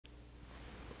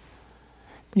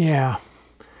Yeah,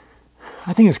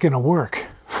 I think it's gonna work.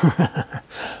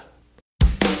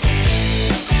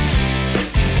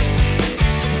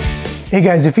 Hey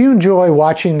guys, if you enjoy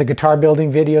watching the guitar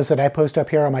building videos that I post up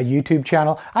here on my YouTube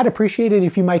channel, I'd appreciate it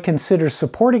if you might consider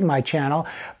supporting my channel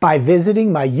by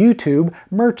visiting my YouTube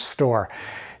merch store.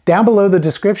 Down below the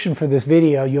description for this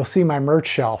video, you'll see my merch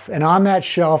shelf. And on that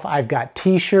shelf, I've got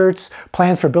t-shirts,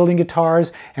 plans for building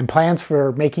guitars, and plans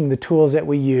for making the tools that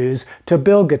we use to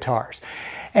build guitars.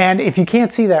 And if you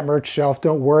can't see that merch shelf,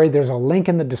 don't worry, there's a link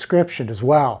in the description as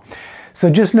well. So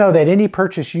just know that any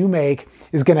purchase you make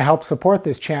is going to help support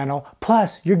this channel,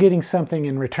 plus you're getting something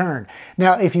in return.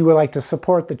 Now, if you would like to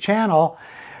support the channel,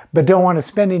 but don't want to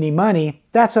spend any money,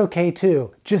 that's okay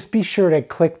too. Just be sure to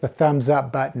click the thumbs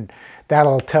up button.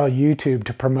 That'll tell YouTube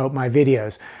to promote my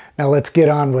videos. Now let's get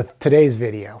on with today's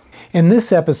video. In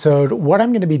this episode, what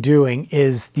I'm going to be doing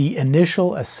is the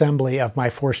initial assembly of my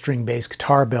 4-string bass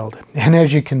guitar build. And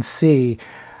as you can see,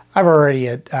 I've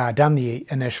already done the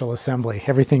initial assembly.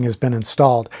 Everything has been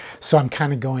installed, so I'm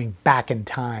kind of going back in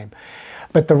time.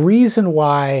 But the reason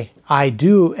why I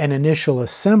do an initial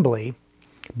assembly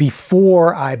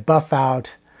before I buff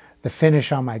out the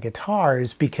finish on my guitar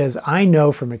is because I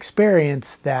know from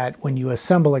experience that when you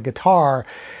assemble a guitar,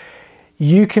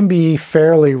 you can be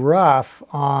fairly rough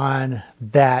on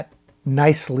that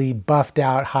nicely buffed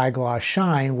out high gloss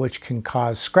shine, which can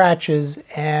cause scratches,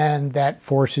 and that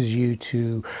forces you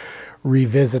to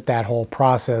revisit that whole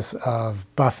process of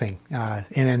buffing, and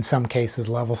in some cases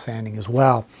level sanding as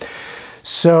well.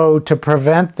 So to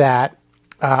prevent that,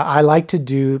 I like to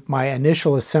do my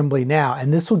initial assembly now,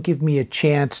 and this will give me a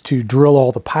chance to drill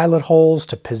all the pilot holes,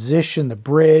 to position the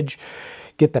bridge,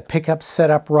 get the pickup set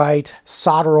up right,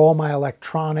 solder all my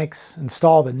electronics,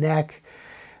 install the neck,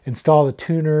 install the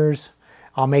tuners,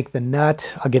 I'll make the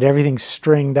nut, I'll get everything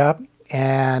stringed up,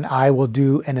 and I will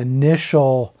do an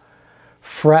initial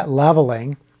fret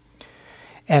leveling,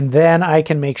 and then I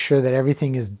can make sure that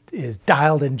everything is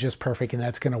dialed in just perfect, and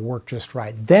that's going to work just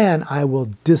right. Then I will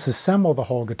disassemble the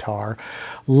whole guitar,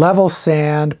 level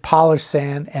sand, polish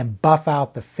sand, and buff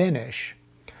out the finish.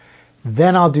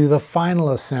 Then I'll do the final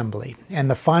assembly, and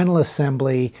the final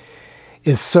assembly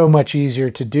is so much easier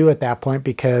to do at that point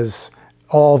because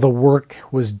all the work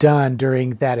was done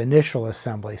during that initial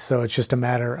assembly. So it's just a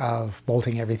matter of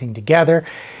bolting everything together.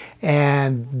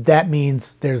 And that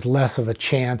means there's less of a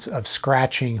chance of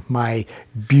scratching my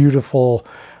beautiful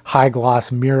high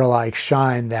gloss mirror-like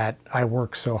shine that I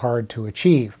work so hard to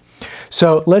achieve.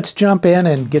 So let's jump in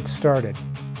and get started.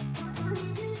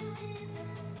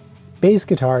 Bass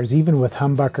guitars, even with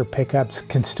humbucker pickups,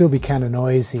 can still be kind of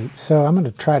noisy, so I'm going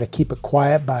to try to keep it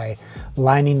quiet by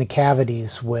lining the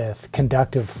cavities with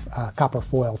conductive copper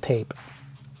foil tape.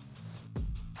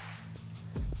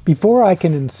 Before I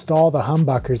can install the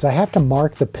humbuckers, I have to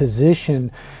mark the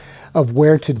position of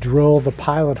where to drill the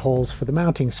pilot holes for the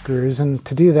mounting screws, and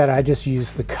to do that I just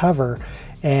use the cover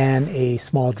and a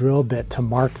small drill bit to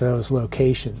mark those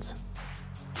locations.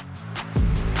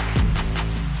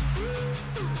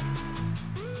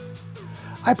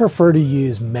 I prefer to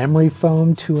use memory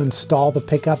foam to install the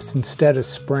pickups instead of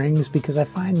springs because I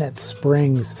find that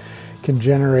springs can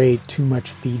generate too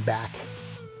much feedback.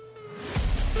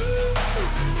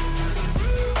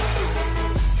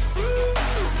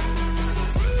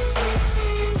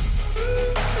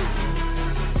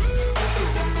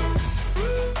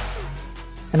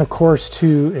 And of course,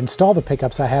 to install the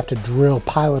pickups, I have to drill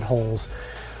pilot holes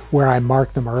where I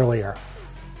marked them earlier.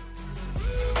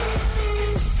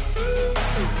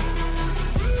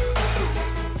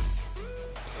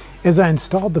 As I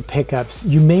installed the pickups,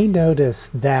 you may notice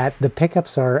that the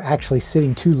pickups are actually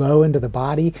sitting too low into the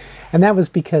body, and that was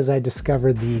because I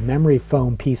discovered the memory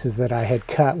foam pieces that I had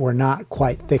cut were not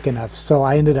quite thick enough, so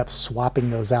I ended up swapping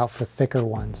those out for thicker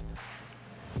ones.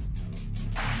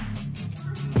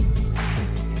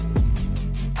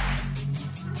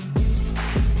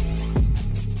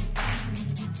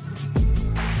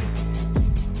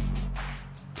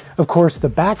 Of course, the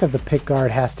back of the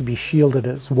pickguard has to be shielded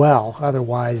as well,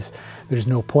 otherwise there's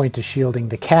no point to shielding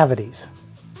the cavities.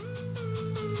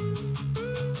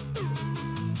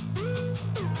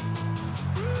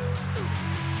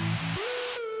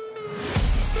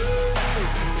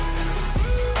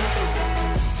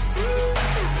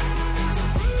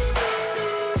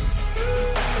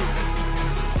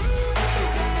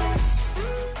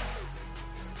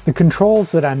 The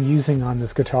controls that I'm using on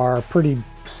this guitar are pretty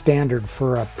standard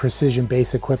for a precision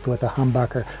bass equipped with a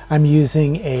humbucker. I'm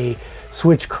using a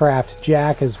Switchcraft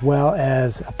jack as well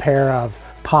as a pair of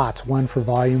pots, one for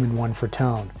volume and one for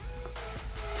tone.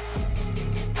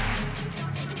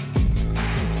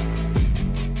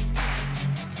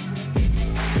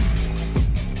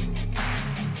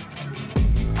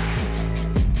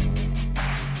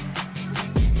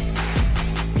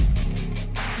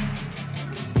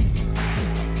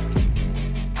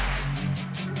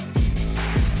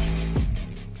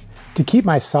 To keep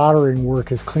my soldering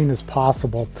work as clean as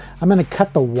possible, I'm going to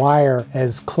cut the wire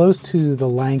as close to the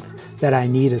length that I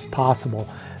need as possible.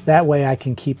 That way I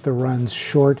can keep the runs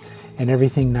short and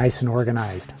everything nice and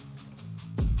organized.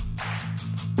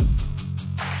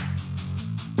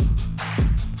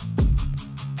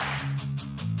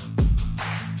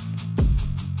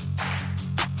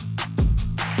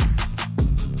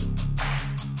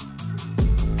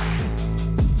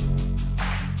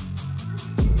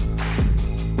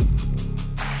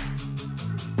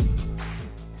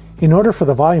 In order for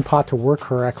the volume pot to work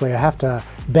correctly, I have to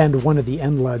bend one of the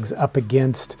end lugs up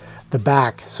against the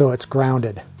back so it's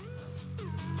grounded.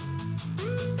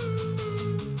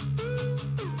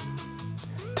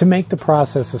 To make the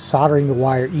process of soldering the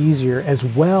wire easier, as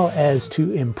well as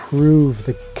to improve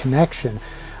the connection,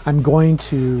 I'm going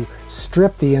to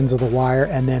strip the ends of the wire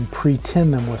and then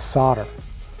pre-tin them with solder.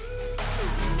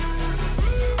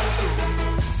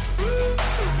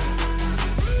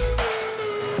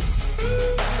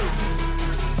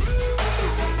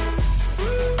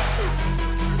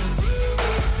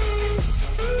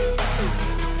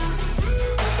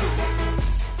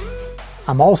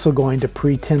 I'm also going to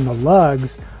pre-tin the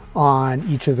lugs on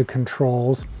each of the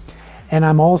controls, and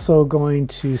I'm also going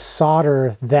to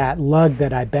solder that lug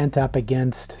that I bent up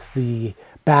against the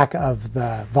back of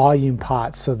the volume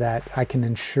pot so that I can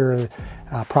ensure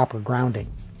proper grounding.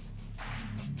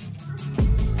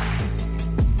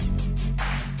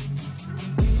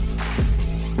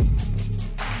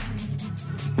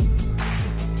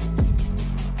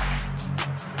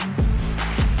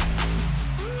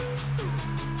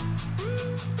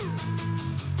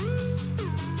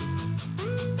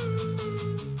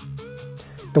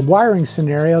 The wiring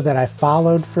scenario that I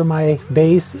followed for my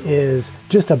base is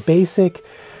just a basic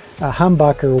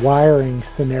humbucker wiring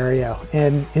scenario,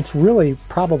 and it's really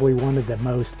probably one of the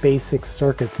most basic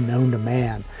circuits known to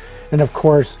man. And of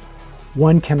course,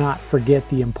 one cannot forget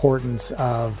the importance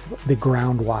of the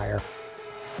ground wire.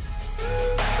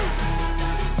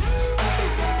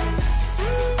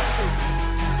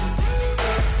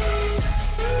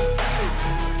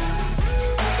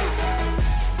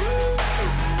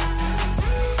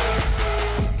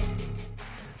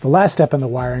 The last step in the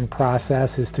wiring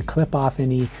process is to clip off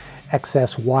any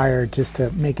excess wire just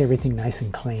to make everything nice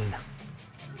and clean.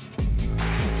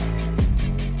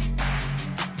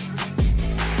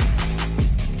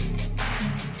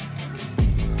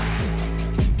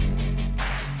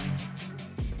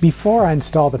 Before I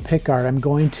install the pickguard, I'm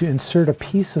going to insert a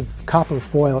piece of copper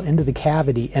foil into the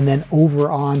cavity and then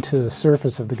over onto the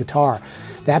surface of the guitar.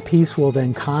 That piece will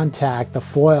then contact the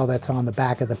foil that's on the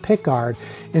back of the pickguard,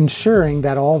 ensuring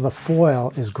that all the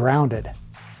foil is grounded.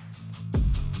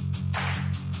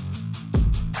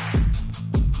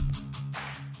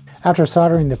 After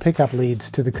soldering the pickup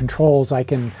leads to the controls, I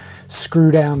can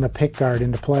screw down the pickguard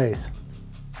into place.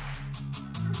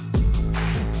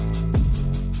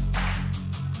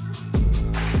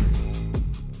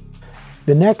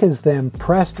 The neck is then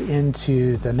pressed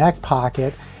into the neck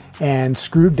pocket and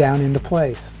screwed down into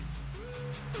place.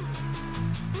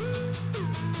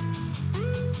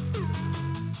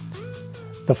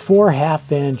 The 4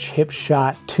 1/2-inch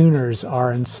Hipshot tuners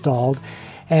are installed,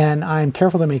 and I'm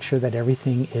careful to make sure that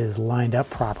everything is lined up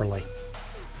properly.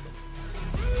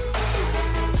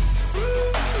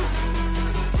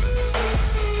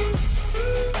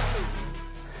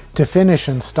 To finish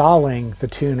installing the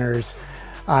tuners,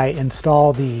 I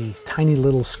install the tiny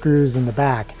little screws in the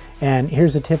back. And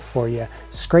here's a tip for you.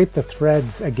 Scrape the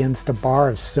threads against a bar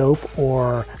of soap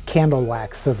or candle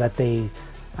wax so that they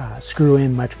screw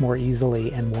in much more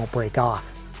easily and won't break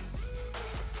off.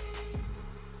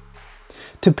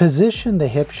 To position the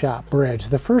Hipshot bridge,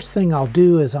 the first thing I'll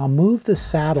do is I'll move the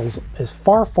saddles as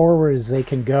far forward as they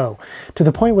can go to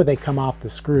the point where they come off the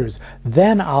screws.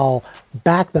 Then I'll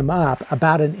back them up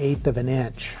about 1/8 of an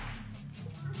inch.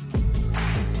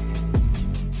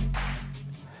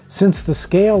 Since the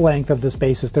scale length of this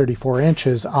bass is 34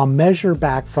 inches, I'll measure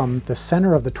back from the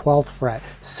center of the 12th fret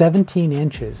 17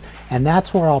 inches, and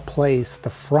that's where I'll place the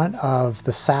front of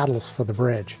the saddles for the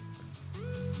bridge.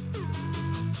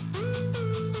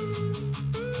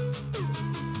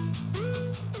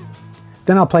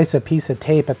 Then I'll place a piece of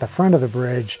tape at the front of the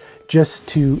bridge just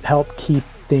to help keep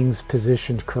things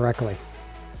positioned correctly.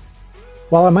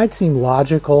 While it might seem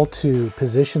logical to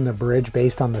position the bridge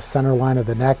based on the center line of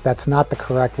the neck, that's not the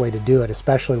correct way to do it,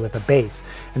 especially with a bass,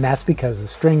 and that's because the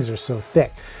strings are so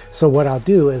thick. So what I'll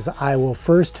do is I will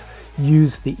first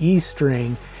use the E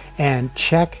string and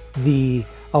check the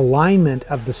alignment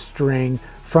of the string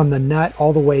from the nut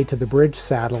all the way to the bridge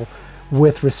saddle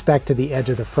with respect to the edge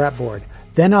of the fretboard.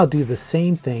 Then I'll do the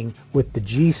same thing with the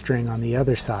G string on the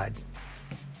other side.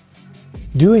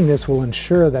 Doing this will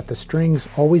ensure that the strings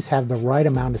always have the right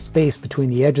amount of space between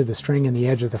the edge of the string and the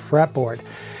edge of the fretboard.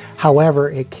 However,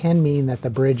 it can mean that the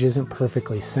bridge isn't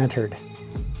perfectly centered.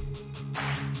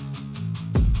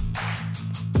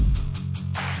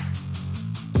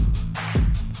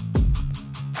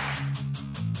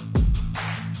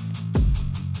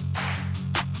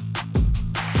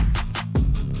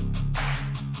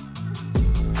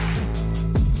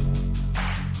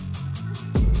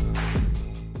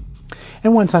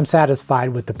 And once I'm satisfied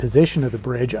with the position of the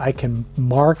bridge, I can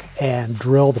mark and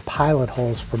drill the pilot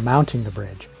holes for mounting the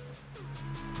bridge.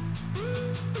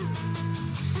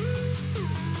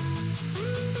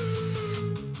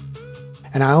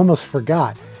 And I almost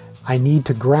forgot, I need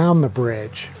to ground the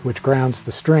bridge, which grounds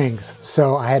the strings.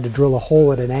 So I had to drill a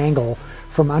hole at an angle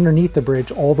from underneath the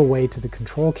bridge all the way to the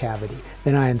control cavity.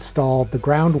 Then I installed the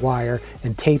ground wire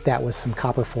and taped that with some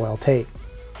copper foil tape.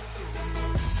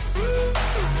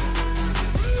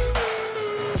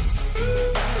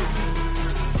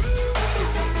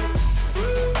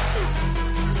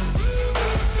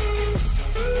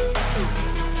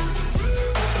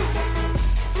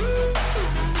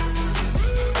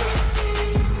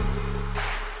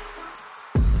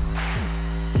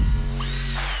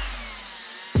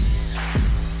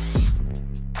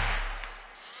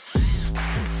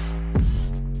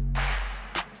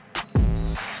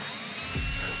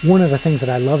 One of the things that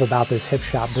I love about this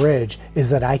Hipshot bridge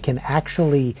is that I can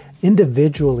actually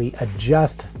individually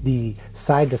adjust the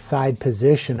side-to-side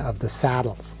position of the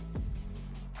saddles.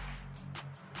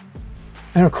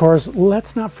 And of course,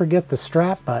 let's not forget the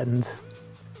strap buttons.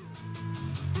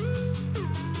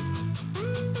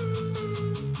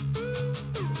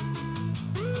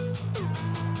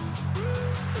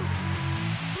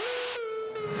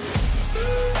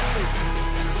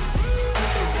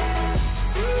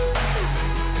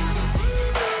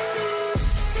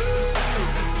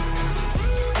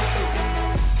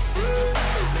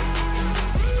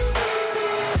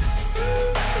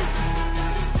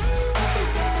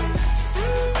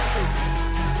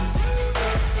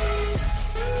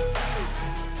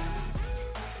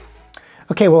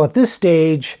 Okay, well at this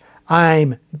stage,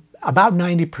 I'm about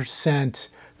 90%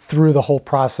 through the whole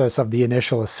process of the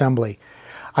initial assembly.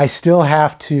 I still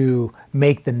have to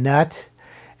make the nut,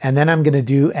 and then I'm going to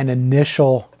do an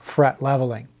initial fret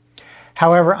leveling.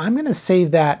 However, I'm going to save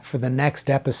that for the next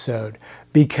episode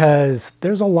because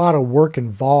there's a lot of work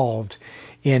involved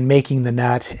in making the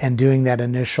nut and doing that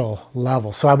initial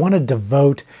level. So I want to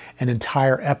devote an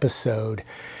entire episode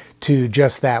to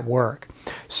just that work.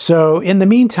 So in the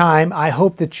meantime, I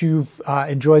hope that you've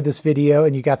enjoyed this video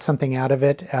and you got something out of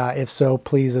it. If so,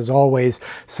 please, as always,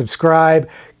 subscribe,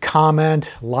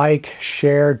 comment, like,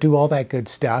 share, do all that good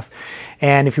stuff.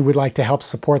 And if you would like to help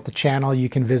support the channel, you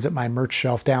can visit my merch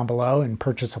shelf down below and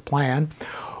purchase a plan.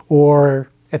 Or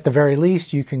at the very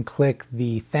least, you can click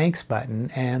the thanks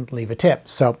button and leave a tip.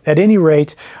 So at any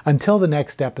rate, until the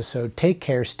next episode, take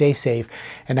care, stay safe,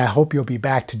 and I hope you'll be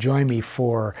back to join me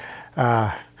for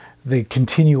the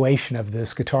continuation of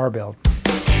this guitar build.